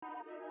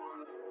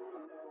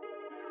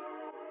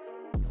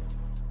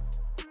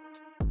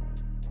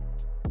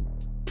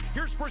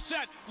Here's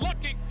Brissett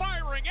looking,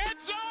 firing,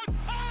 end zone.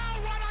 Oh,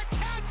 what a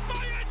catch by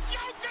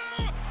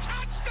Njoku!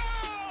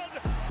 Touchdown!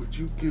 Would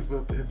you give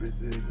up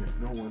everything if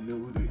no one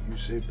knew that you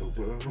saved the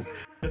world?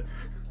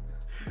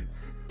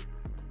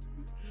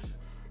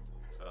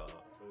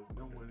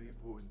 No one even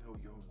would know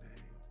your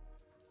name.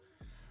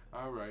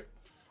 All right.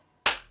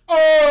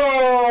 Oh!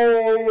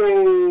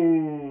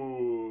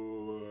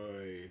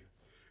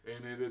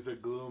 And it is a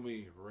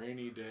gloomy,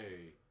 rainy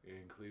day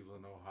in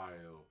Cleveland,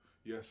 Ohio.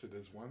 Yes, it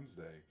is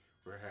Wednesday.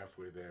 We're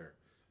halfway there.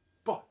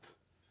 But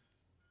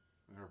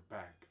we're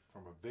back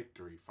from a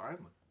victory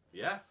finally.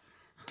 Yeah.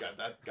 Got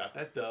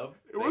that dub.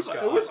 It was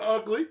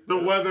ugly. The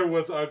weather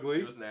was ugly.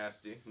 It was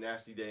nasty.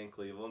 Nasty day in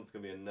Cleveland. It's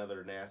going to be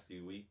another nasty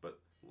week, but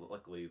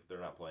luckily they're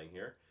not playing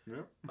here.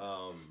 Yep.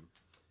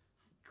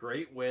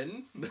 Great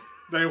win.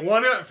 They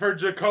won it for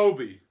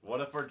Jacoby. Won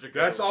it for Jacoby.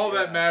 That's all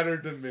that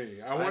mattered to me.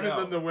 I wanted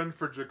them to win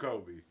for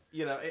Jacoby.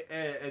 You know,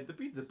 and to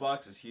beat the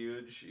Bucs is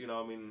huge. You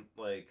know, I mean,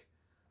 like,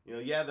 you know,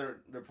 yeah,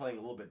 they're playing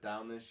a little bit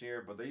down this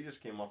year, but they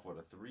just came off with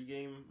a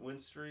 3-game win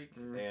streak,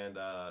 and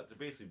to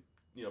basically,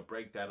 you know,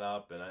 break that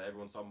up, and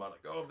everyone's talking about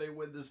like, oh, if they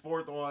win this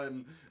 4th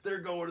one, they're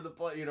going to the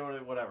play, you know,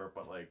 whatever.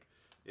 But like,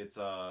 it's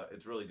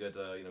really good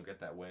to, you know, get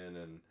that win,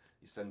 and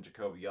you send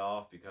Jacoby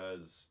off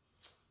because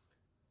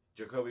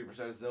Jacoby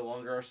Brissett is no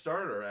longer our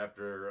starter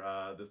after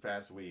this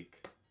past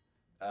week.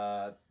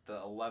 The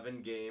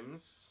 11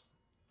 games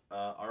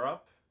are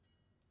up.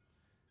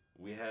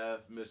 We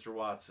have Mr.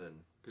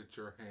 Watson. Get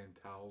your hand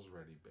towels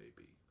ready,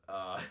 baby.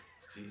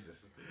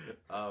 Jesus.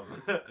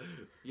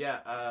 Yeah,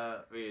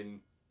 I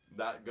mean,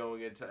 not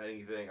going into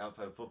anything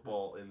outside of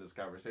football in this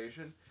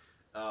conversation.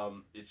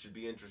 It should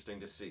be interesting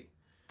to see.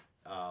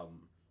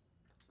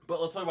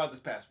 But let's talk about this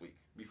past week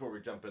before we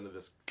jump into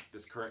this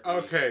current week.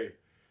 Okay.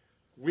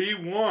 We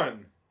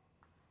won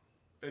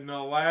in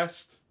the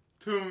last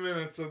 2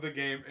 minutes of the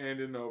game and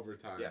in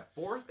overtime. Yeah,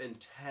 4th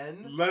and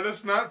 10. Let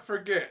us not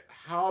forget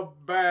how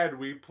bad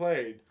we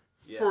played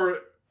for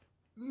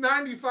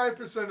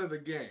 95% of the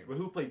game. But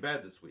who played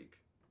bad this week?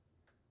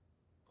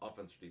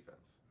 Offense or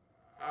defense?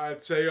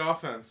 I'd say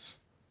offense.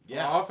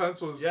 Yeah.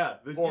 Offense was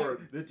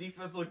the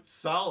defense looked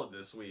solid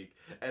this week.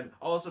 And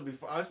also,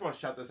 I just want to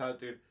shout this out,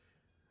 dude.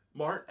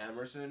 Martin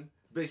Emerson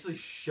basically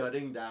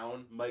shutting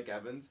down Mike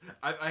Evans.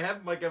 I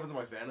have Mike Evans on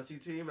my fantasy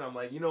team, and I'm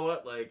like, you know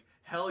what? Like,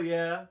 hell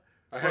yeah.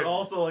 But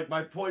also, like,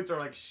 my points are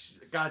like,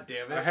 God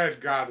damn it. I had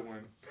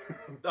Godwin.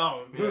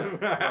 Oh,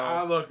 yeah.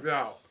 I looked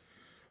out.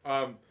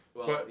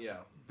 But yeah.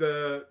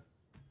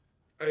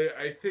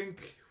 I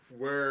think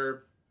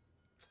where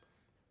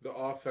the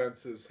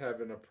offense is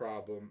having a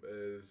problem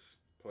is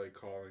play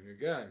calling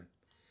again.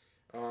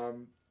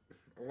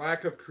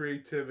 Lack of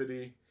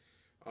creativity.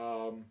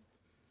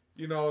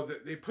 You know,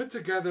 they put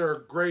together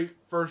a great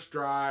first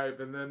drive,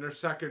 and then their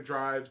second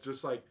drive's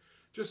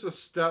just a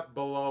step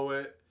below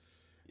it.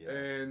 Yeah.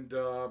 And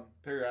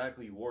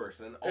periodically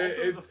worse. And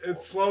it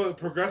slowly,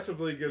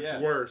 progressively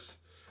gets worse.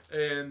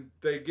 And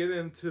they get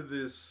into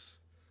this.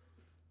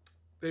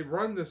 They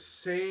run the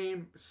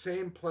same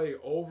play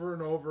over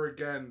and over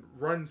again.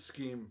 Run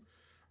scheme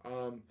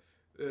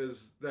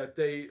is that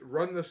they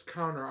run this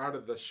counter out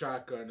of the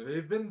shotgun. And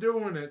they've been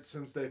doing it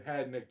since they've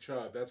had Nick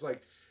Chubb. That's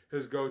like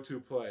his go-to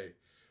play.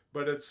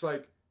 But it's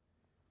like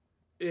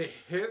it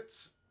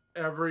hits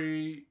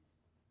every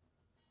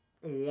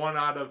 1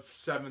 out of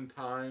 7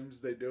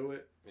 times they do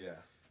it. Yeah.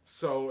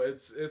 So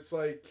it's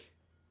like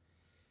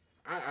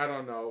I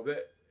don't know.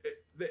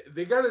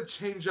 They got to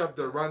change up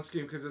their run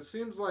scheme because it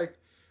seems like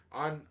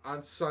on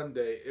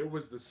Sunday it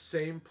was the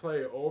same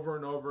play over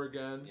and over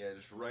again. Yeah,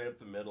 just right up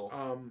the middle.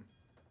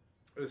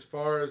 As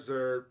far as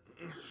their,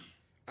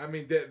 I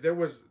mean, there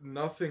was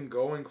nothing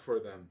going for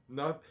them.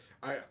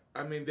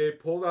 I mean, they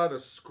pulled out a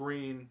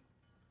screen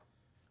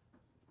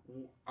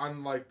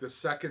on like the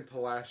second to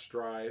last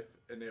drive,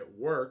 and it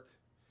worked.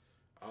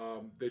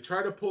 They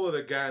tried to pull it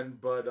again,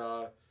 but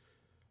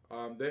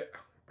I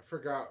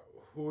forgot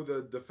who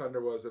the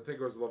defender was. I think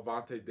it was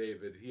Levante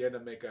David. He had to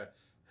make a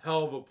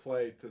hell of a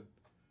play to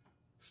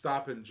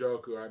stop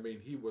Njoku. I mean,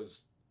 he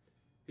was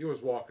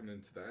walking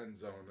into the end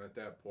zone at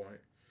that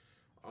point.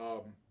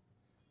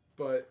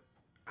 But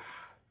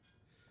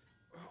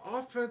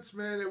offense,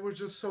 man, it was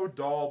just so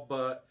dull.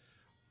 But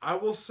I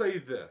will say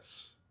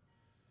this.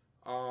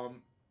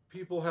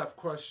 People have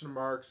question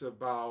marks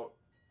about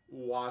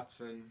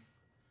Watson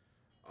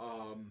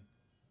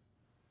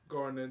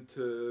going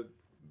into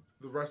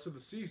the rest of the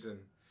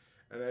season.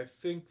 And I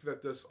think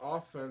that this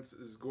offense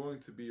is going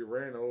to be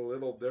ran a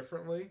little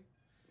differently.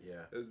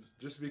 Yeah.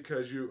 Just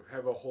because you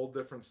have a whole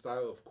different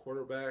style of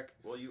quarterback.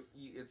 Well, you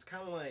it's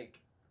kind of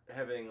like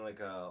having like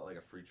a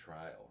free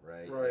trial,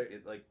 right?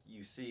 Right. Like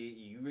you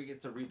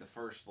get to read the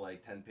first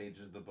like 10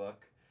 pages of the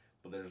book,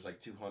 but there's like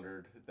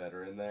 200 that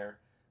are in there.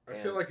 I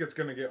feel like it's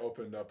going to get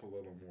opened up a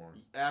little more.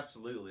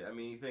 Absolutely. I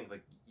mean, you think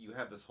like you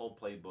have this whole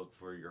playbook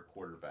for your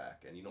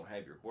quarterback, and you don't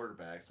have your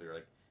quarterback, so you're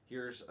like,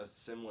 here's a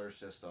similar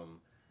system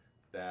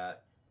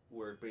that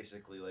we're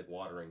basically like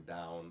watering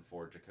down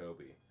for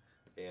Jacoby.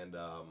 And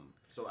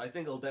so I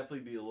think it'll definitely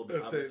be a little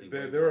bit. Obviously,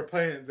 they were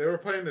playing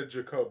the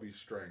Jacoby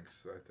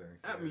strengths. I think.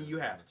 I mean, you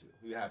have to.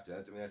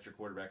 That's your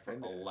quarterback for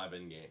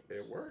 11 games.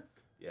 It worked.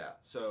 Yeah.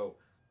 So,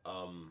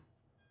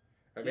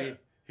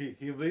 Jacoby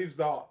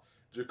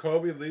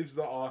leaves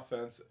the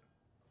offense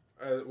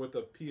with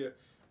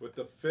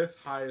the fifth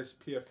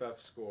highest PFF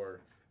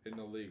score in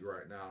the league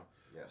right now.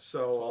 Yeah.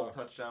 So 12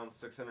 touchdowns,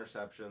 6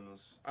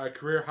 interceptions. A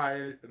career high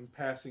in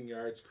passing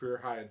yards, career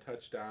high in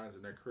touchdowns,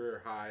 and a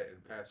career high in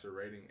passer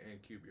rating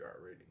and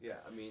QBR rating. Yeah,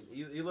 I mean,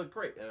 he looked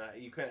great,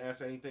 and you couldn't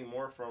ask anything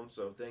more from.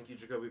 So thank you,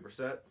 Jacoby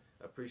Brissett.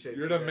 I appreciate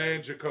You're the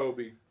man,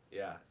 Jacoby.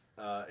 Yeah.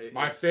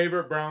 My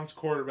favorite Browns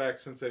quarterback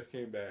since they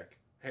came back,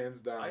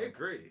 hands down. I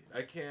agree.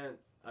 I can't.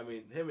 I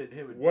mean, him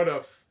and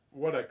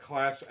what a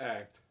class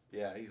act.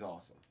 Yeah, he's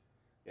awesome.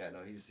 Yeah, no,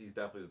 he's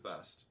definitely the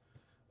best.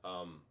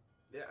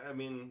 Yeah, I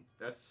mean,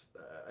 that's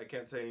I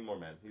can't say anymore,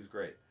 man. He was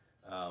great.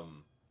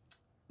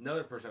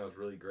 Another person that was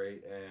really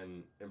great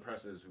and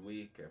impresses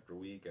week after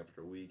week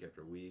after week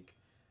after week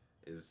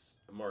is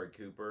Amari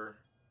Cooper.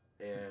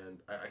 And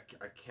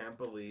I can't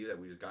believe that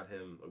we just got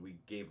him. We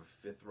gave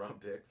a 5th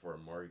round pick for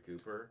Amari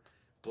Cooper.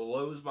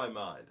 Blows my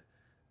mind.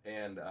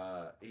 And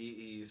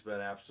he's been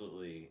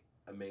absolutely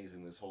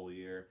amazing this whole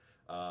year.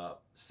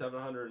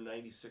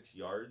 796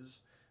 yards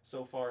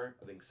so far.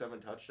 I think 7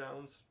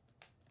 touchdowns.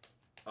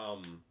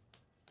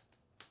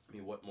 I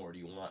mean, what more do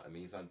you want? I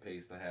mean, he's on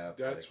pace to have.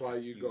 That's why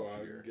you go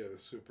out and get a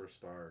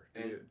superstar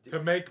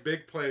to make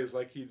big plays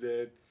like he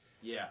did.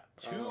 Yeah,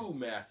 2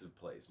 massive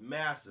plays,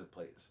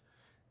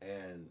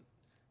 and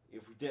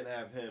if we didn't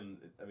have him,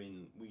 I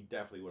mean, we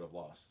definitely would have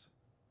lost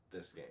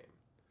this game.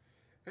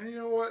 And you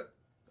know what?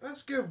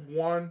 Let's give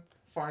one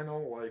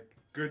final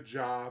good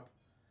job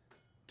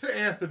to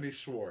Anthony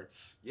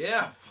Schwartz.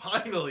 Yeah,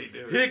 finally,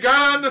 dude. He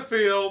got on the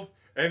field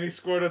and he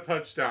scored a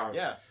touchdown.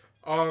 Yeah.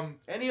 And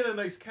he had a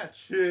nice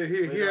catch. He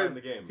had in the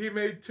game. He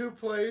made 2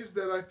 plays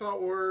that I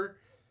thought were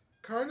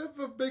kind of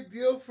a big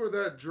deal for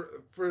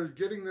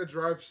getting the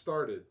drive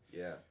started.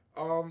 Yeah.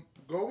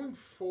 Going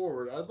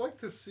forward, I'd like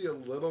to see a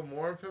little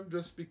more of him,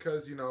 just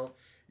because you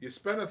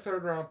spent a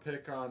 3rd round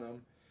pick on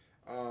him.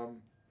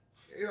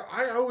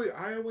 I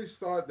always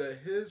thought that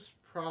his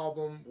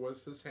problem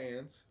was his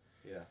hands.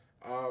 Yeah.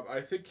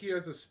 I think he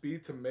has a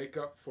speed to make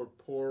up for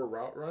poor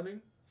route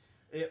running.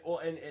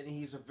 And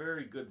he's a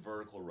very good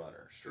vertical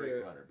runner,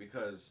 straight runner,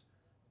 because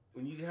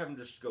when you have him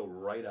just go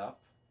right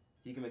up,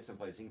 he can make some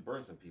plays. He can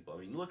burn some people. I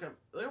mean, look how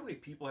many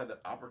people had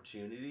that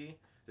opportunity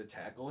to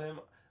tackle him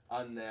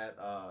on that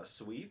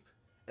sweep,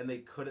 and they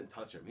couldn't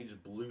touch him. He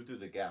just blew through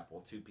the gap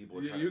while 2 people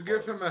were trying to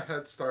give him a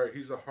head start.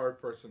 He's a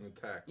hard person to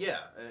tackle. Yeah,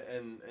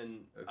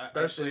 and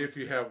especially if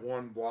you have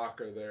one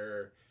blocker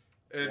there.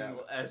 And yeah,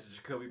 as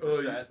Jacoby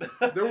Brissett.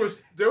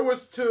 there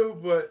was 2,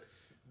 but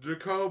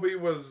Jacoby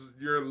was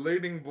your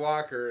leading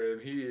blocker,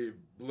 and he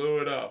blew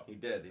it up. He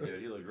did.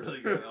 He looked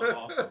really good. That was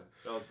awesome.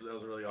 That was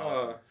really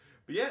awesome.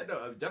 But yeah,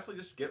 no, definitely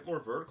just get more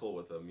vertical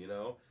with him,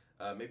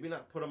 Maybe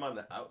not put him on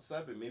the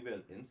outside, but maybe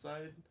an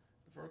inside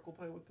vertical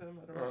play with him.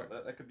 I don't know.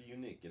 Right. That could be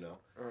unique, All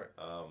right.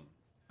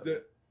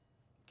 Go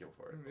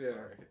for it.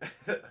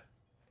 Yeah.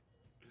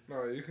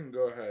 No, you can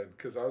go ahead,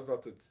 because I was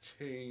about to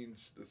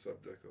change the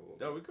subject a little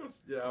bit. No,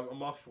 because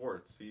I'm off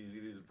Schwartz. He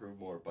needs to prove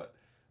more, but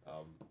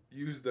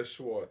use the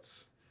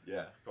Schwartz.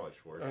 Yeah, call it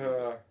Schwartz.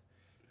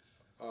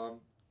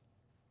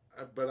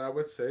 But I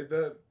would say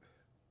that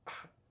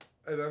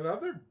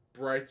another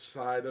bright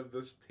side of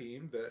this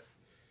team that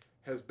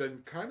has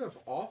been kind of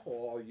awful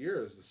all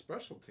year is the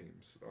special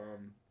teams.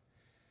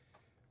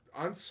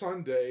 On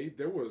Sunday,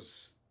 it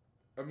was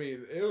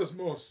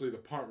mostly the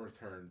punt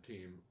return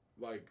team.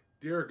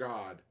 Dear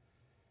God,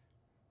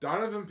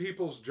 Donovan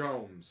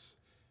Peoples-Jones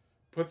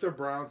put the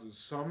Browns in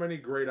so many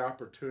great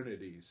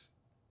opportunities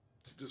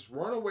to just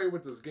run away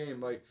with this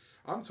game.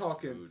 I'm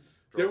talking,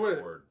 they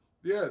were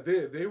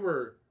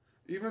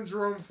even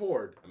Jerome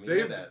Ford. I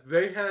mean,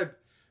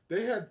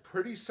 they had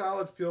pretty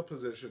solid field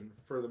position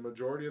for the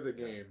majority of the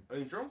game. I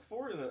mean, Jerome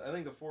Ford, I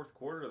think the 4th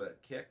quarter,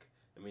 that kick,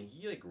 I mean,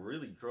 he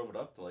really drove it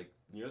up to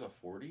near the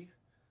 40.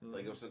 Mm-hmm.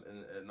 It was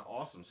an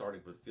awesome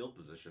starting field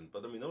position.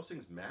 But I mean, those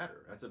things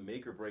matter. That's a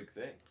make or break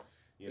thing.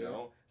 You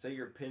know, say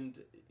you're pinned,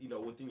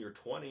 within your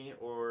 20,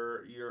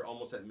 or you're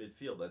almost at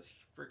midfield. That's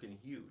freaking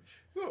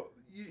huge. Well,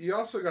 you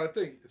also got to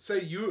think.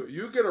 Say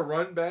you get a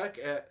run back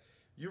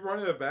you run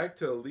it back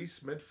to at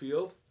least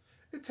midfield.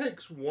 It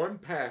takes 1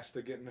 pass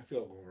to get in the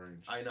field goal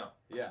range. I know.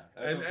 Yeah.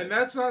 And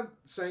that's not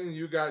saying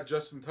you got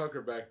Justin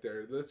Tucker back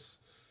there.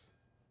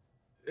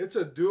 It's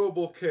a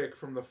doable kick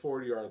from the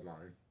 40-yard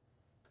line.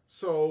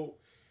 So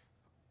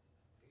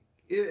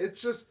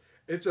it's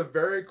a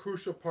very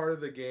crucial part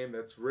of the game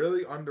that's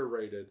really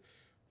underrated.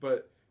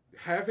 But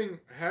having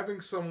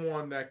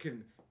someone that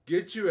can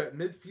get you at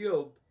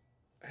midfield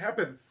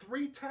happened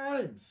 3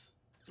 times.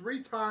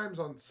 3 times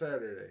on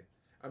Sunday.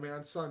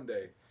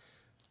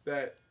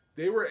 That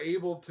they were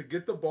able to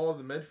get the ball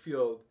to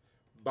midfield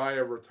by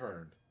a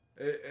return.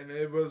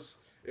 It was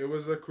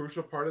a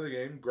crucial part of the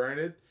game.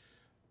 Granted,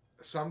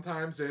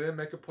 sometimes they didn't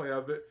make a play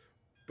of it,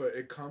 but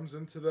it comes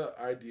into the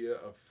idea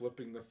of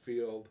flipping the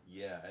field.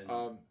 Yeah,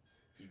 and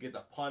you get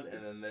the punt,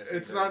 and then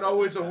it's not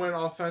always a win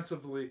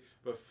offensively,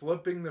 but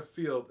flipping the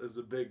field is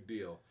a big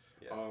deal.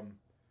 Yeah.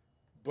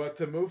 But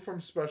to move from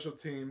special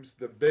teams,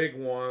 the big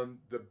one,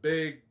 the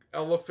big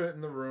elephant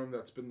in the room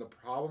that's been the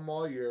problem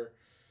all year,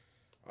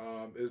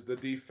 is the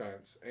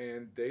defense.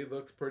 And they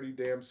looked pretty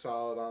damn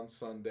solid on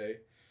Sunday.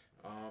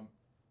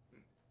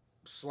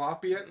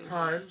 Sloppy at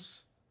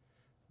times,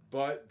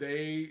 but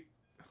they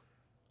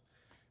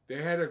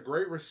had a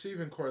great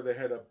receiving core they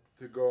had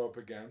to go up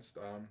against.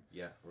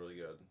 Yeah, really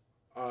good.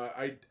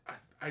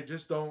 I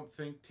just don't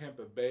think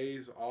Tampa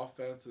Bay's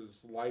offense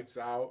is lights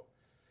out.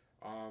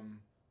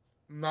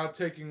 Not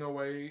taking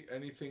away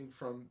anything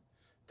from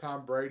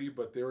Tom Brady,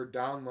 but they were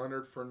down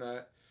Leonard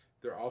Fournette.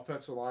 Their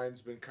offensive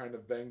line's been kind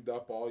of banged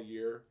up all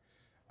year.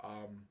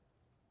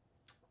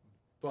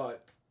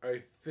 But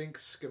I think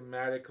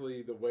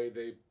schematically, the way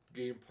they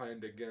game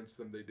planned against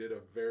them, they did a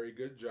very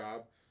good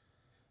job.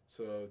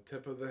 So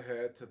tip of the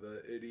hat to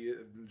the idiot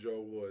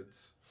Joe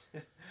Woods.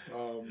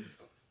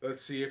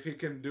 Let's see if he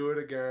can do it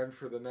again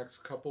for the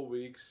next couple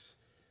weeks.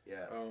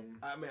 Yeah.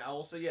 I mean, I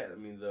will say,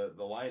 the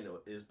line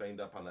is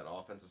banged up on that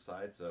offensive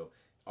side, so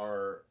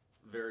our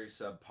very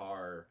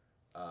subpar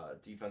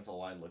defensive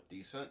line looked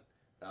decent.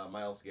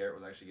 Myles Garrett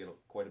was actually getting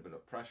quite a bit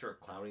of pressure.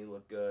 Clowney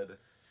looked good.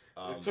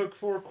 It took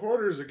 4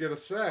 quarters to get a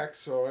sack,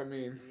 so I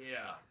mean...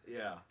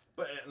 Yeah.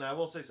 And I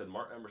will say,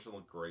 Mark Emerson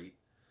looked great.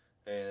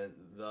 And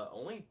the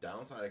only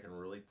downside I can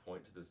really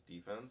point to this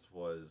defense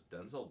was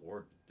Denzel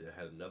Ward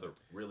had another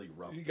really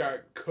rough game.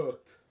 Got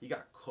cooked. He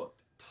got cooked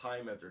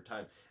time after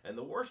time. And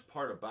the worst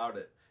part about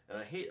it, and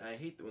I hate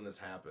when this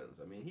happens.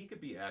 I mean, he could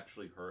be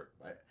actually hurt,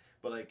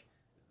 but it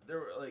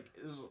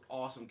was an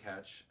awesome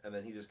catch, and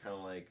then he just kind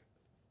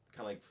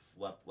of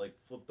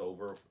flipped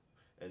over,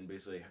 and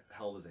basically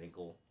held his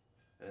ankle.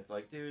 And it's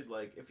like, dude,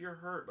 if you're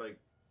hurt,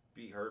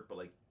 be hurt, but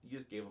you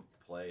just gave up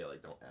the play,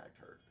 don't act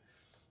hurt.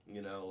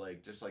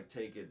 Just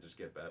take it, just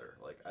get better.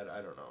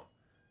 I don't know.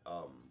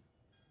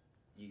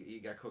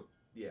 You got cooked,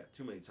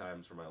 too many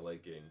times for my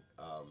liking.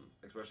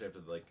 Especially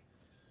after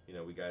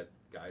we got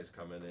guys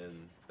coming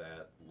in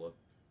that look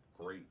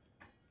great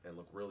and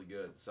look really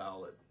good,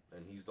 solid,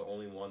 and he's the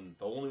only one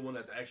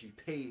that's actually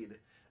paid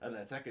in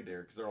that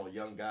secondary because they're all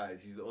young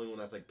guys. He's the only one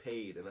that's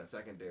paid in that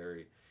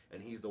secondary,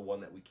 and he's the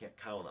one that we can't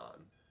count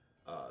on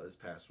this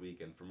past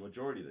week and for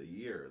majority of the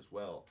year as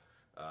well.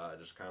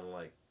 Just kind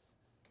of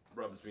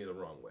rubs me the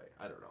wrong way.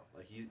 I don't know.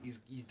 He's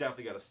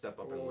definitely got to step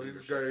up in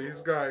leadership.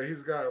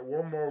 He's got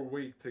one more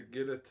week to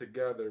get it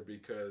together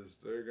because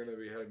they're going to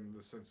be heading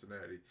to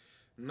Cincinnati.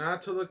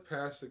 Not to look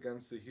past the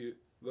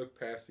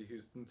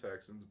Houston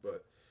Texans,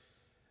 but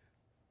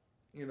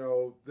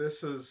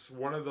this is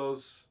one of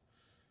those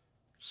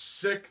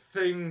sick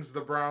things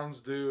the Browns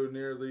do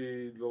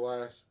nearly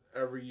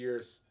every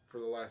year for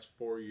the last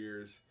 4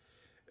 years,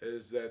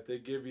 is that they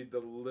give you the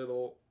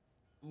little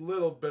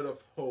bit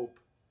of hope.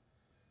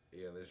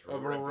 Yeah,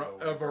 of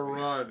a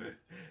run.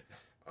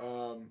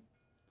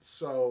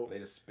 So they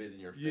just spit in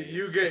your face.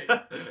 You get.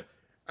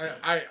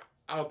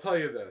 I'll tell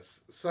you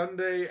this.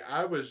 Sunday,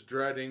 I was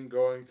dreading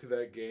going to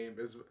that game.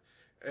 It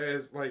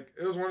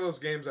was one of those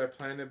games I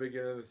planned at the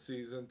beginning of the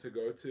season to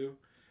go to.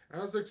 And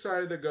I was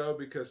excited to go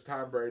because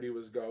Tom Brady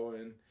was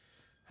going.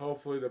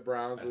 Hopefully the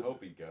Browns would. I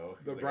hope he'd go.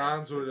 The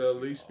Browns would at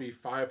least be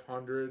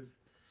 500.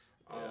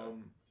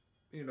 And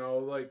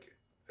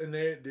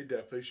they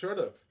definitely should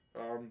have.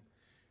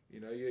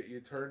 You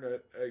turn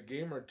a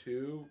game or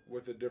two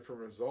with a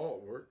different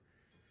result.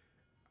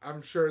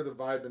 I'm sure the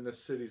vibe in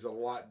this city's a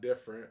lot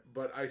different,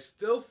 but I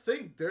still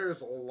think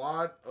there's a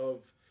lot of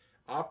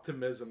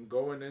optimism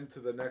going into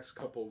the next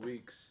couple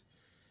weeks,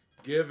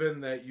 given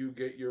that you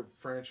get your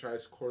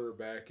franchise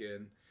quarterback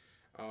in.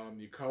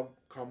 You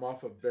come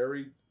off a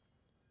very,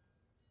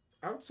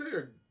 I would say,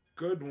 a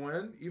good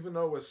win, even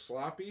though it was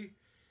sloppy.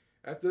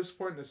 At this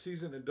point in the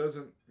season, it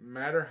doesn't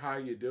matter how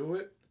you do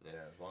it.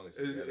 Yeah,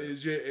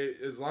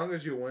 as long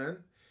as you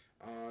win.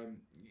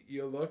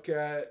 You look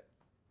at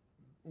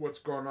what's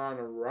going on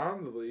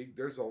around the league.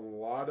 There's a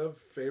lot of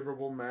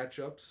favorable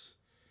matchups.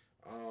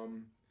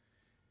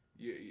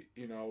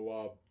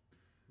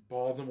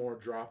 Baltimore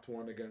dropped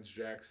one against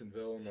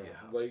Jacksonville in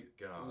a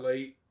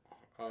late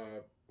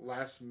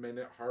last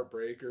minute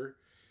heartbreaker.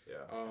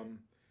 Yeah.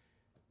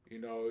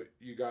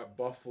 You got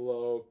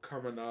Buffalo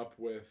coming up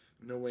with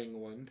New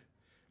England.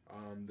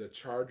 The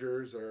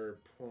Chargers are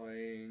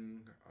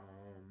playing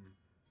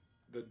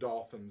the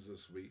Dolphins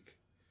this week.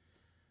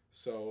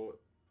 So,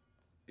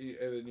 and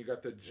then you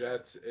got the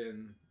Jets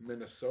in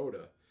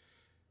Minnesota.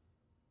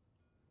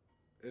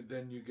 And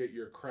then you get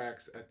your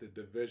cracks at the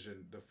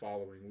division the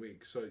following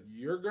week. So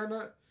you're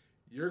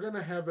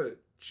gonna have a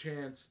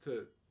chance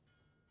to.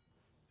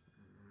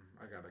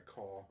 I got a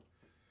call.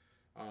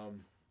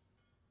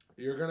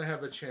 You're gonna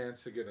have a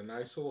chance to get a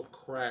nice little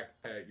crack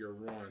at your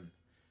run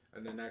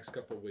in the next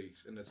couple of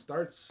weeks, and it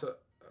starts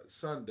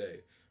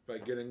Sunday by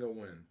getting a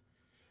win.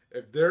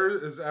 If there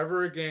is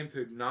ever a game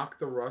to knock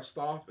the rust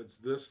off, it's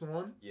this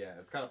one. Yeah,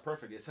 it's kind of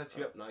perfect. It sets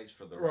you up nice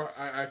for the rest.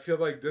 I feel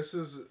like this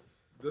is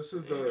this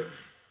is the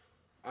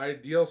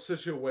ideal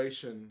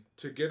situation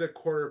to get a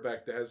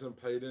quarterback that hasn't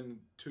played in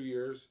 2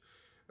 years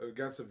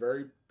against a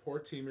very poor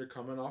team. You're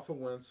coming off a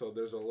win, so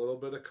there's a little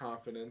bit of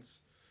confidence.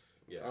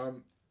 Yeah.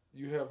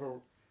 You have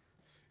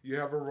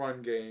a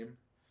run game,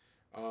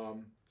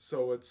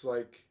 so it's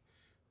like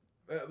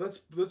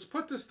let's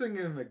put this thing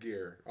in the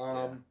gear.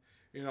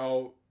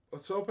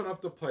 Let's open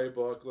up the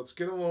playbook. Let's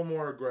get a little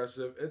more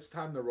aggressive. It's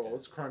time to roll. Yeah.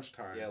 It's crunch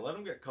time. Yeah, let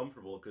them get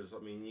comfortable because,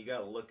 you got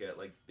to look at,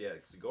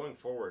 cause going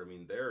forward,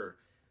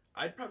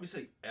 I'd probably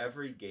say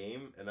every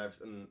game, and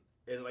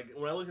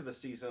when I look at the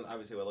season,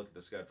 obviously when I look at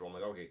the schedule, I'm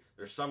like, okay,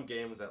 there's some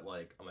games that,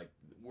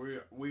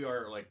 we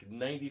are,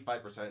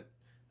 95%,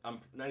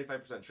 I'm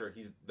 95% sure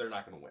they're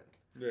not going to win.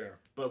 Yeah.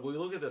 But when we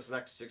look at this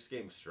next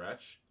 6-game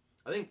stretch,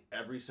 I think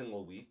every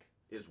single week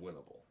is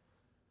winnable.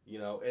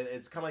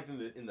 It's kind of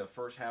like in the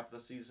first half of the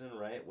season,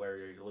 right, where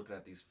you're looking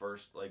at these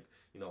first 5-6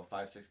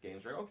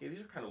 games, right? Okay, these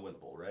are kind of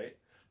winnable, right?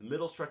 The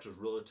middle stretch was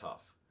really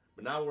tough,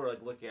 but now we're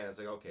looking at it, it's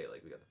okay,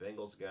 we got the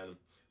Bengals again.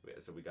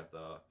 So we got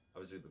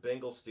obviously the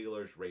Bengals,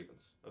 Steelers,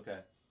 Ravens. Okay,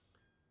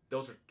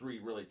 those are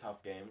 3 really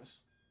tough games,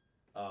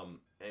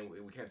 and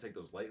we can't take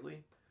those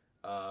lightly.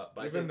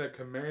 But even the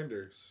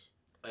Commanders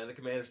and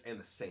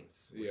the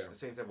Saints. Which the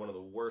Saints have one of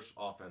the worst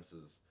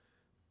offenses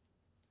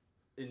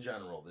in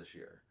general this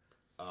year.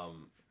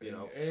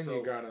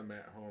 You got him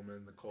at home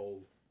in the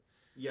cold.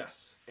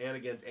 Yes, and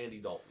against Andy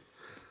Dalton.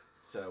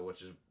 So,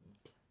 which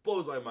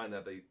blows my mind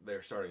that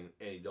they're starting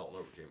Andy Dalton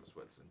over Jameis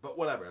Winston. But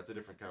whatever, that's a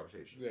different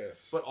conversation.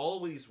 Yes. But all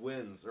these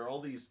wins, or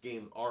all these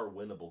games, are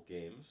winnable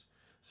games.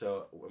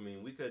 So,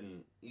 we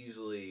couldn't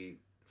easily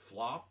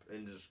flop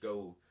and just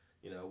go,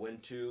 win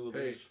 2,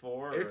 lose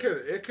 4.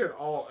 It could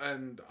all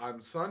end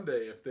on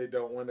Sunday if they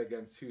don't win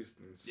against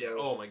Houston. So yeah.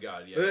 Oh my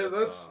God. Yeah.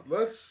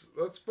 Let's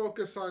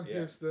focus on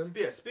Houston.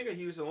 Yeah. Speaking of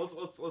Houston,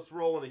 let's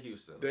roll into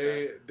Houston.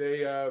 They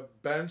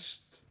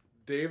benched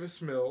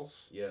Davis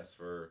Mills. Yes,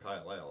 for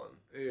Kyle Allen.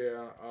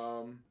 Yeah.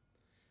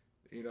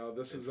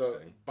 This is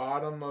a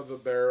bottom of the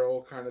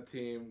barrel kind of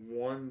team.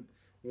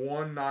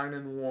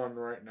 1-9-1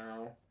 right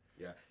now.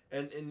 Yeah.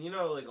 And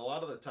a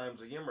lot of the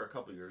times, I remember a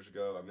couple years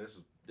ago, this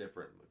is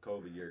different, the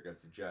COVID year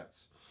against the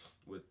Jets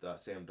with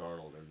Sam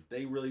Darnold, and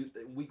they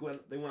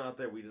went out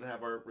there. We didn't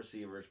have our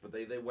receivers, but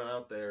they went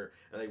out there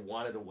and they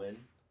wanted to win.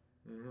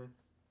 Mm-hmm.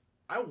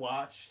 I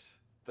watched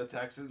the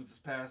Texans this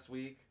past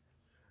week.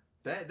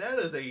 That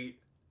is a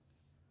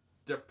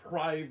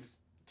deprived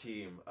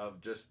team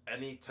of just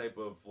any type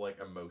of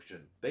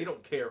emotion. They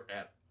don't care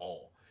at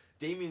all.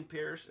 Dameon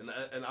Pierce and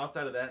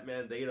outside of that,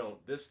 man, they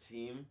don't. This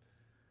team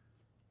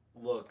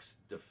looks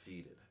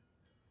defeated.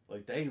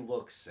 They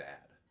look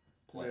sad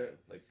playing.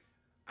 Yeah.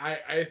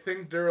 I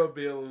think there will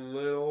be a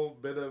little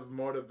bit of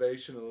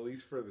motivation, at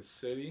least for the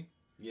city.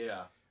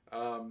 Yeah.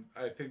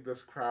 I think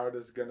this crowd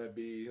is going to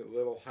be a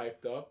little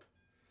hyped up,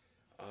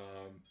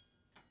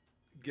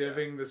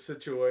 giving the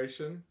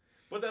situation.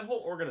 But that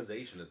whole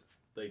organization is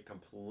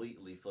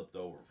completely flipped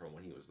over from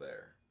when he was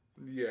there.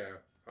 Yeah.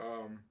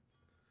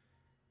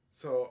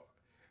 So,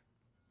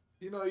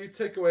 you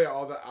take away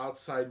all the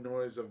outside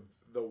noise of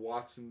the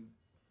Watson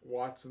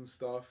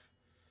stuff,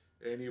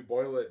 and you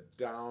boil it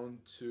down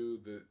to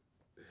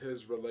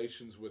his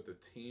relations with the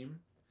team.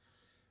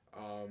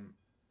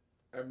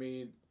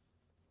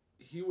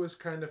 He was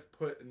kind of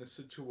put in a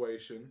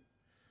situation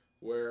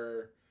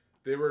where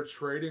they were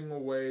trading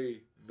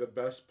away the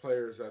best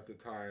players at the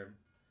time.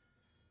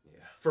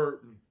 Yeah.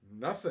 For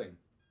nothing.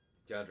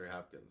 DeAndre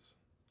Hopkins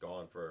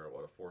gone for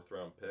a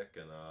 4th-round pick,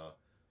 and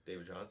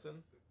David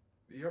Johnson.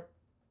 Yep.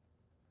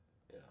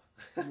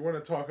 Yeah. You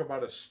want to talk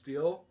about a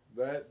steal?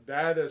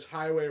 That is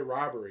highway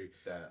robbery.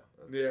 Yeah.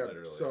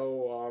 Literally.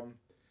 So,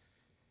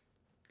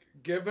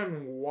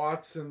 given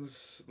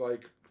Watson's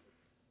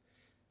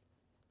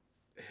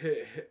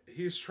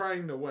he's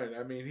trying to win.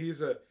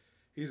 He's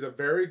a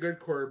very good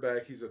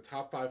quarterback. He's a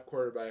top 5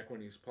 quarterback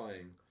when he's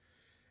playing.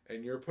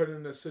 And you're put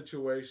in a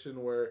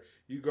situation where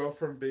you go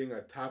from being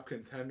a top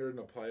contender in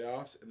the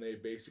playoffs, and they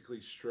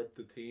basically strip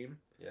the team.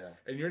 Yeah.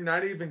 And you're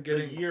not even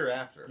getting the year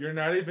after. You're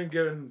not even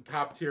getting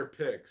top tier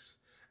picks.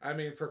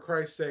 For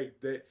Christ's sake,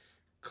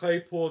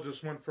 Claypool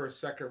just went for a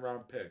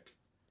 2nd-round pick,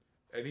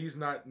 and he's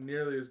not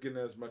nearly getting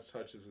as much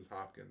touches as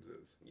Hopkins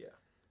is. Yeah.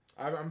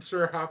 I'm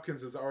sure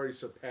Hopkins has already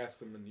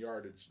surpassed him in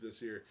yardage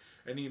this year,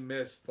 and he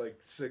missed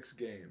 6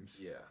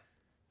 games. Yeah.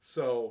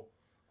 So,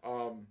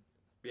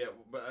 yeah,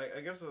 but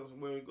I guess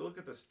when we look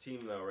at this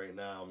team though right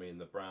now,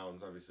 the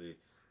Browns obviously,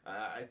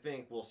 I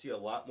think we'll see a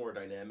lot more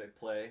dynamic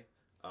play.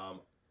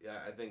 Yeah,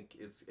 I think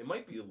it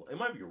might be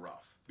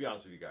rough. To be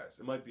honest with you guys,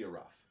 it might be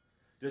rough,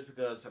 just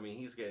because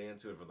he's getting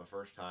into it for the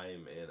first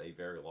time in a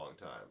very long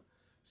time.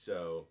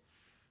 So,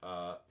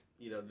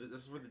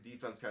 this is where the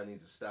defense kind of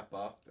needs to step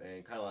up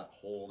and kind of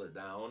hold it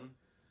down,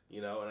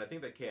 and I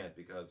think they can't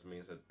because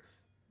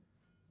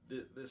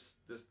this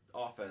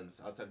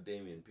offense outside of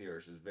Dameon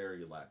Pierce is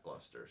very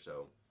lackluster.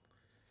 So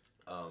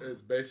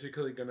it's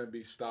basically going to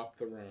be stop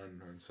the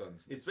run on Sunday.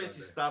 It's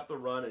basically stop the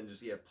run and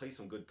just play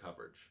some good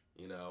coverage,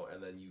 and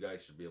then you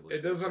guys should be able to.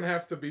 It doesn't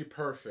have to be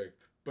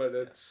perfect, but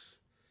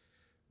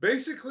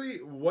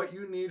Basically, what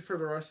you need for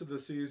the rest of the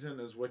season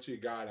is what you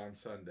got on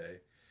Sunday.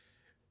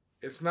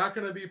 It's not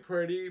going to be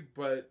pretty,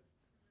 but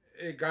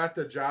it got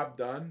the job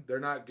done. They're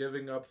not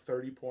giving up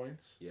 30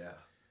 points. Yeah.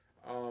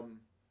 I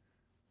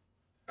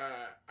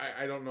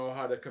don't know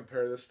how to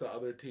compare this to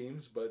other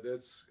teams, but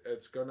that's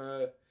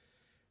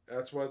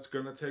what it's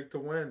gonna take to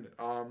win.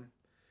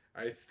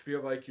 I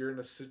feel like you're in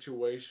a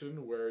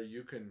situation where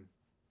you can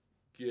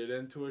get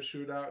into a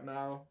shootout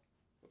now.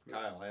 With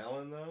Kyle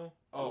Allen, though?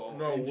 Oh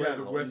no,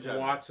 with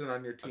Watson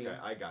on your team. Okay,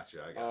 I got you.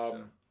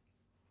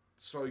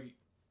 So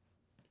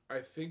I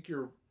think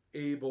you're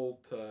able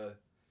to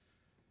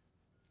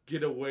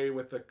get away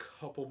with a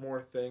couple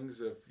more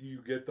things if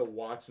you get the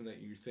Watson that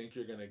you think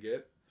you're gonna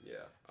get.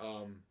 Yeah.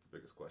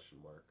 Biggest question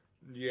mark.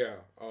 Yeah.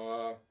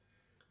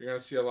 You're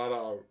gonna see a lot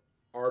of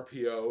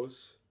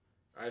RPOs.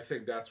 I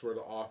think that's where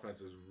the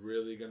offense is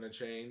really gonna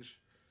change,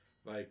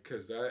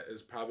 because that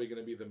is probably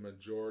gonna be the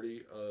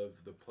majority of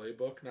the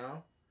playbook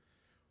now,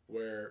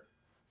 where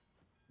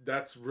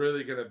that's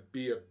really gonna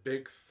be a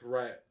big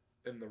threat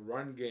in the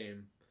run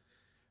game.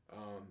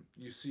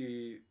 You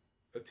see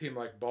a team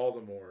like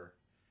Baltimore.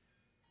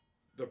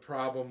 The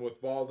problem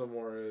with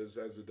Baltimore is,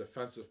 as a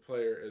defensive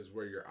player, is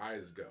where your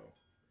eyes go.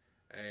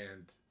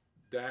 And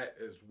that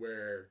is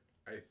where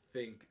I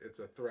think it's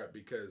a threat,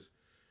 because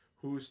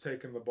who's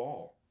taking the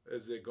ball?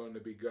 Is it going to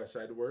be Gus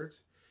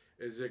Edwards?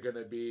 Is it going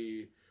to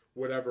be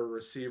whatever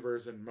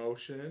receivers in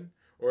motion?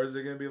 Or is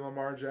it going to be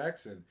Lamar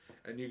Jackson?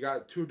 And you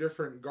got two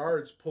different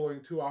guards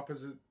pulling two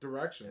opposite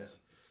directions.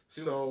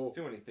 Yeah, it's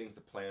too many things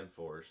to plan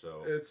for.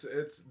 So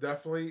it's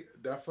definitely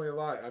a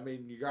lot. I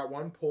mean, you got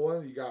one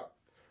pulling, you got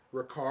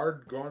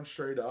Ricard going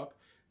straight up.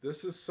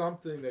 This is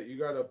something that you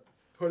got to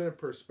put in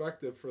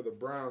perspective for the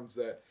Browns,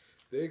 that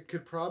they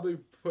could probably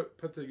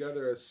put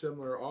together a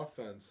similar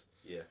offense.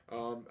 Yeah.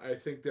 I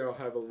think they'll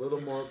have a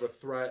little more of a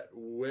threat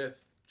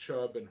with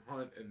Chubb and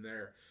Hunt in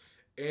there.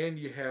 And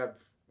you have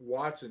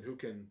Watson, who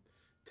can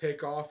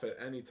take off at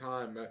any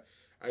time.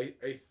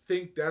 I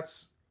think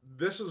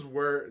this is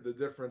where the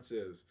difference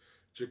is.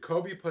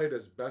 Jacoby played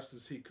as best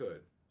as he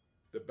could.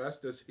 The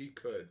best as he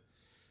could.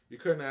 You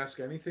couldn't ask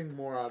anything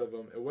more out of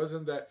him. It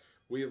wasn't that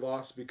we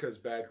lost because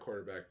bad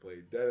quarterback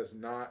played. That is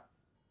not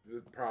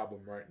the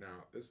problem right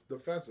now. It's the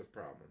defensive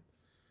problem.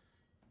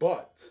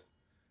 But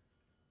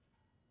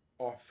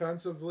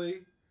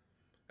offensively,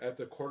 at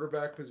the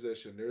quarterback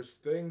position, there's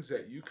things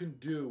that you can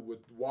do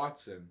with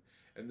Watson,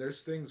 and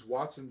there's things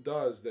Watson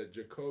does that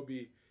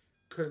Jacoby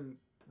couldn't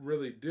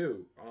really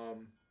do.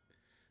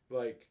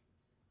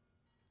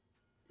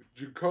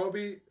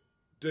 Jacoby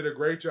did a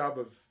great job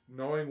of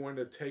knowing when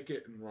to take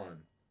it and run.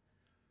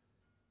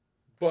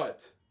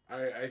 But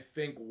I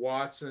think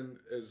Watson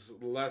is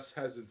less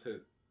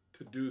hesitant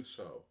to do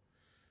so.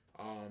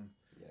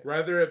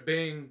 Rather it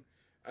being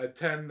a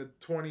 10 to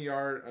 20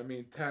 yard,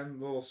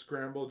 10 little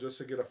scramble just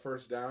to get a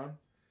first down,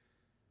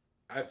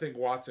 I think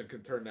Watson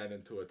can turn that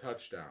into a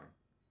touchdown.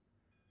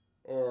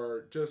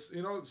 Or just,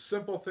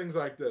 simple things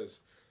like this.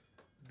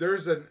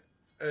 There's an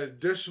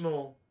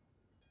additional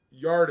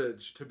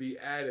yardage to be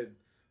added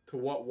to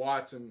what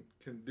Watson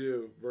can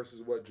do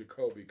versus what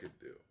Jacoby could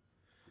do.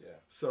 Yeah.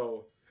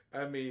 So,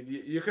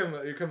 you can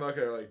look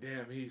at it like,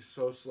 damn, he's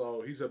so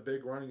slow. He's a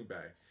big running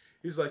back.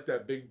 He's like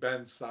that Big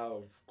Ben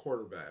style of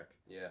quarterback.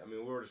 Yeah, we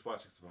were just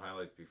watching some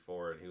highlights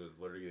before, and he was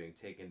literally getting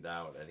taken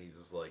down, and he's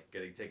just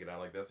getting taken down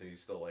like this, and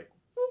he's still whoop,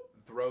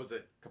 throws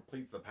it,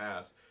 completes the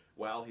pass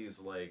while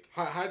he's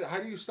How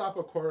do you stop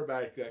a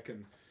quarterback that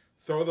can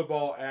throw the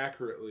ball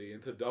accurately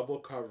into double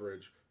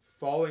coverage,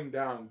 falling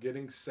down,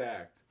 getting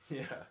sacked?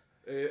 Yeah.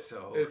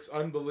 It's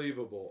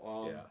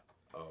unbelievable.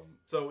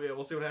 So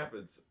we'll see what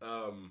happens.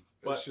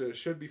 But it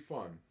should be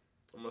fun.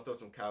 I'm gonna throw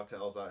some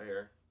cowtails out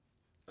here.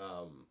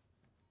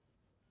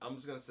 I'm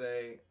just gonna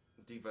say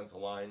defensive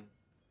line,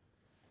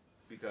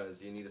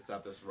 because you need to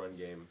stop this run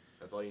game.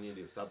 That's all you need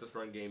to do. Stop this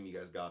run game. You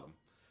guys got them.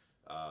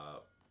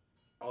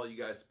 All you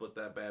guys split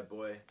that bad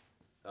boy.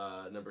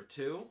 Number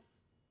 2,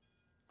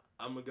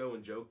 I'm gonna go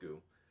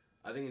Njoku.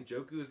 I think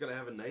Njoku is gonna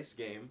have a nice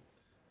game.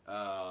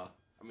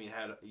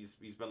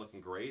 He's been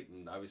looking great,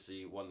 and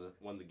obviously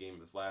won the game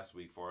this last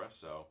week for us.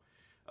 So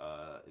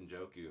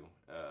Njoku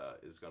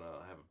is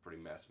gonna have a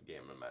pretty massive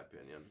game in my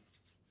opinion.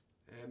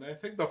 And I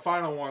think the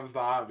final one's the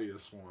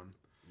obvious one.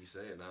 You say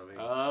it, not me.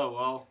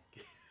 Oh,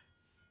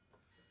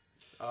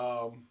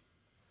 well.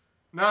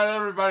 Not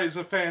everybody's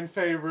a fan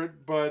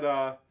favorite,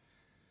 but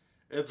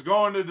it's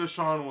going to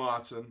Deshaun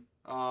Watson.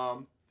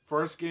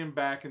 First game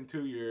back in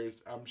 2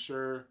 years. I'm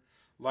sure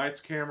lights,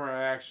 camera,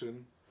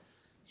 action.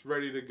 It's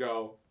ready to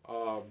go.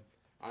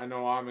 I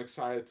know I'm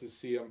excited to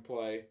see him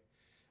play.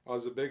 I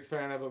was a big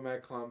fan of him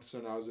at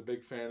Clemson. I was a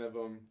big fan of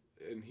him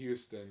in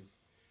Houston.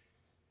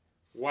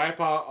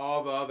 Wipe out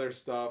all the other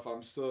stuff.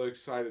 I'm still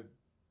excited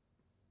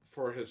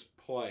for his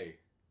play.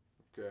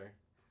 Okay?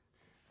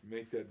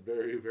 Make that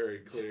very, very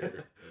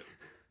clear.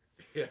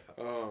 Yeah.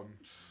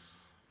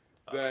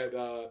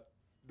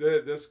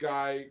 This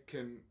guy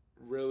can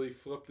really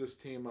flip this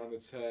team on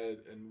its head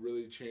and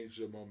really change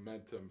the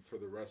momentum for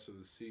the rest of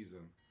the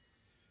season.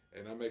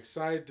 And I'm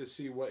excited to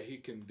see what he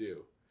can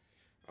do.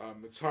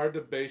 It's hard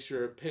to base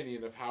your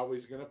opinion of how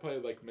he's going to play,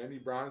 like many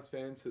Browns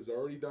fans has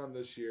already done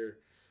this year,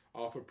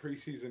 off a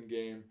preseason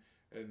game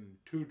and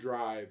 2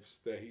 drives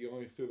that he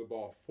only threw the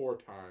ball 4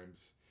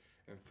 times,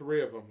 and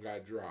 3 of them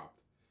got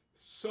dropped.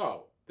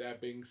 So, that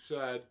being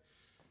said,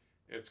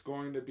 it's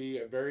going to be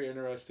a very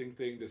interesting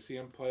thing to see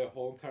him play a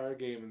whole entire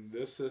game in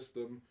this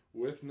system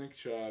with Nick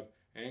Chubb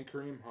and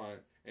Kareem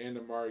Hunt and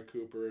Amari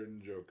Cooper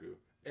and Njoku,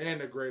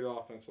 and a great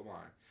offensive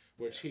line,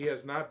 which he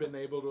has not been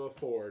able to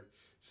afford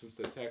since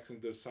the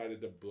Texans decided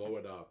to blow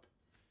it up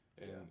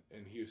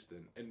in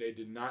Houston. And they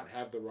did not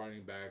have the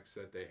running backs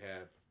that they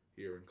have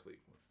here in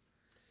Cleveland.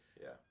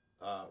 Yeah.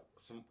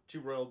 Some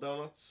 2 Royal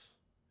Donuts.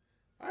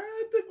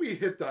 I think we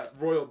hit that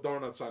Royal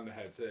Donuts on the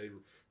head. Say,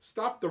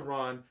 stop the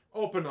run,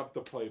 open up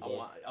the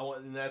playbook. I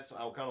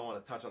kind of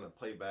want to touch on the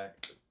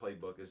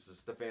playbook. It's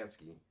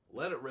Stefanski.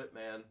 Let it rip,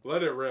 man.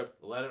 Let it rip.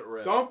 Let it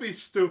rip. Don't be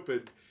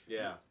stupid.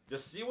 Yeah.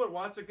 Just see what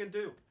Watson can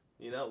do.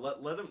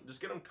 Let him,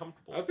 just get him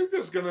comfortable. I think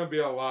there's going to be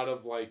a lot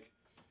of,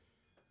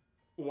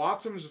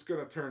 Watson's just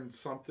going to turn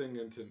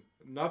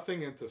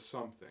nothing into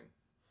something.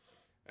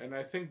 And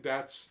I think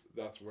that's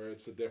where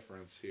it's the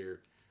difference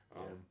here.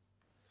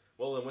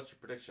 Well, then what's your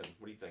prediction?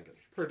 What are you thinking?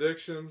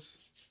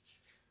 Predictions.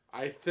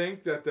 I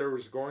think that there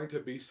was going to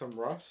be some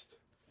rust.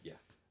 Yeah.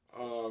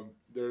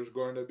 There's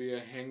going to be a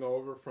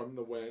hangover from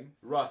the win.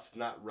 Rust,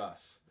 not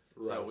Russ.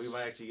 So we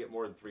might actually get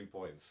more than 3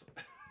 points.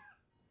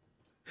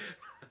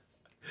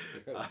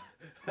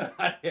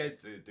 I had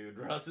to, dude.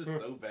 Russ is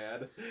so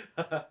bad.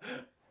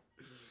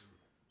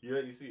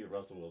 You see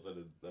Russell Wilson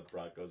and the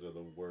Broncos are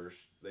the worst.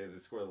 They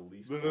score the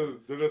least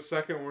points. They're the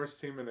second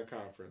worst team in the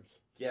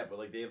conference. Yeah,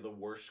 but they have the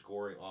worst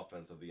scoring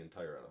offense of the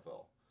entire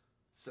NFL.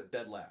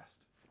 Dead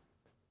last.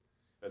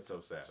 That's so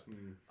sad.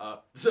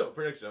 So,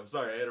 prediction. I'm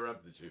sorry, I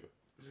interrupted you.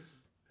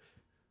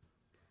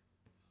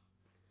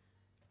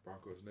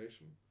 Broncos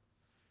Nation.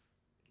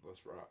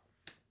 Let's rock.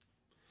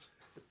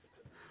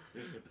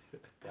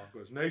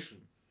 Broncos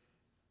Nation.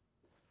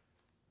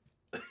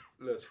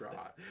 Let's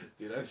rock.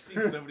 Dude, I've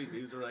seen so many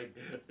memes where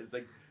it's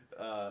like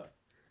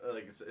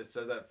it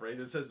says that phrase.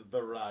 It says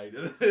the ride,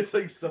 and it's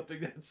like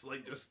something that's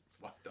just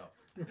fucked up.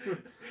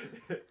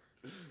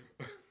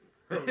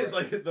 It's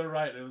like the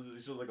ride. It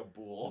shows like a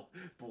bull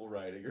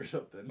riding or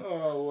something.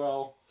 Oh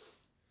well.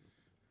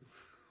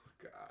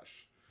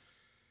 Gosh.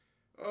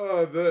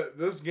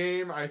 This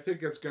game, I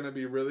think it's gonna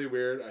be really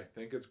weird. I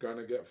think it's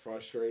gonna get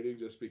frustrating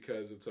just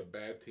because it's a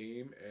bad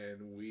team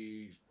and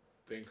we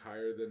think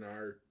higher than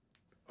our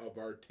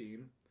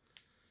team.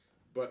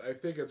 But I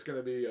think it's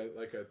gonna be a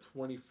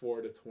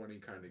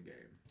 24-20 kind of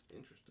game.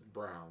 Interesting.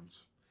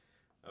 Browns.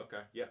 Okay.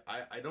 Yeah.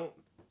 I don't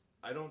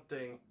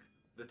think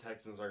the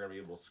Texans are gonna be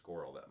able to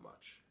score all that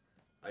much.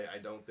 I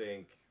don't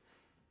think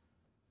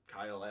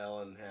Kyle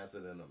Allen has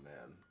it in him,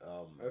 man.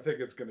 I think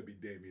it's gonna be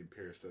Dameon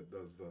Pierce that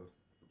does the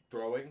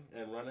throwing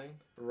and running,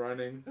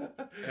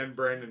 and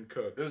Brandon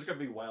Cooks. There's gonna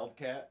be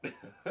Wildcat.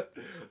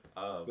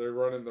 They're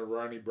running the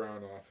Ronnie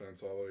Brown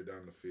offense all the way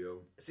down the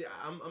field. See,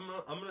 I'm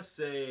gonna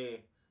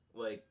say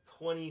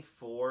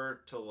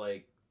 24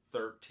 to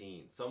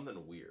 13,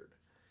 something weird.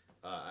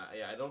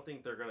 I don't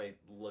think they're gonna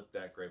look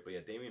that great, but yeah,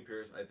 Dameon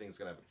Pierce I think is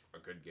gonna have a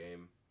good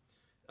game.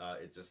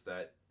 It's just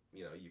that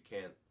you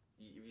can't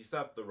if you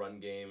stop the run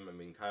game. I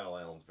mean, Kyle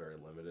Allen's very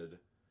limited,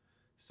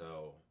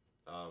 so.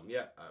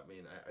 Yeah, I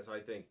mean, I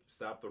think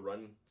stop the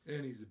run.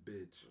 And he's a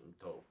bitch.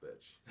 Total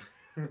bitch.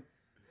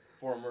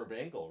 Former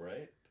Bengal,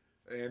 right?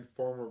 And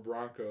former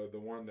Bronco, the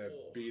one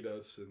that beat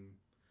us in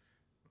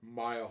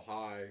Mile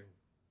High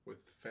with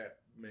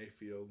Fat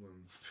Mayfield.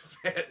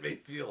 Fat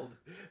Mayfield.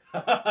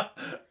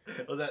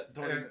 Was that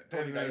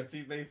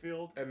 2019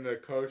 Mayfield? And the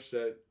coach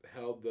that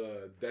held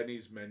the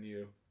Denny's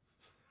menu.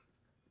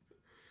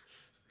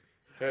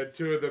 Had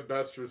 2 of the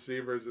best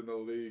receivers in the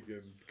league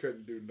and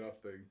couldn't do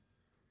nothing.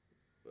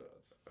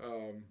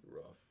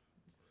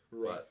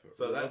 Rough.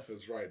 So rough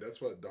is right.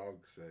 That's what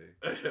dogs say.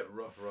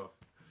 rough.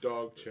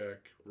 Dog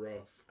check.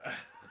 Rough.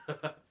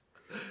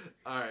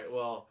 All right.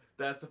 Well,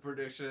 that's a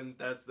prediction.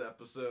 That's the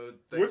episode.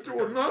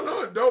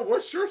 No.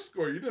 What's your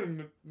score? You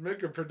didn't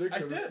make a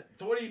prediction. I did.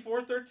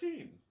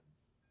 24-13.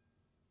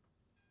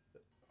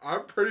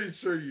 I'm pretty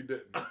sure you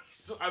didn't.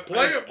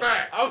 Play it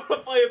back. I'm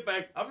gonna play it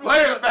back. I'm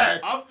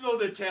throwing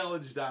the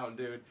challenge down,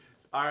 dude.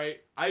 All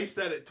right. I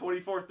said it.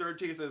 24-13.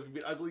 Said it's gonna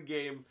be an ugly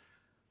game.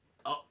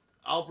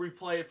 I'll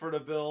replay it for the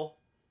Bill.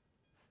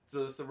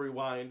 So this is a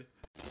rewind.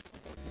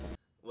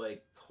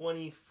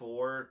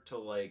 24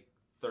 to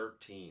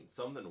 13,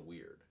 something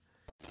weird.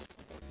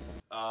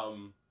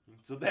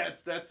 So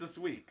that's this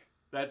week.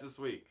 That's this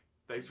week.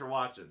 Thanks for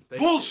watching.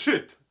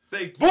 Bullshit.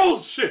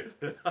 Bullshit.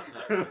 All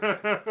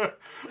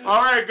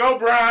right, go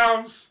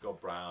Browns. Go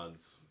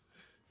Browns.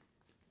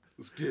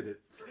 Let's get it.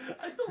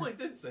 I thought I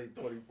did say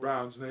 24.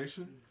 Browns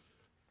Nation.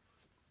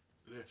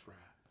 That's right.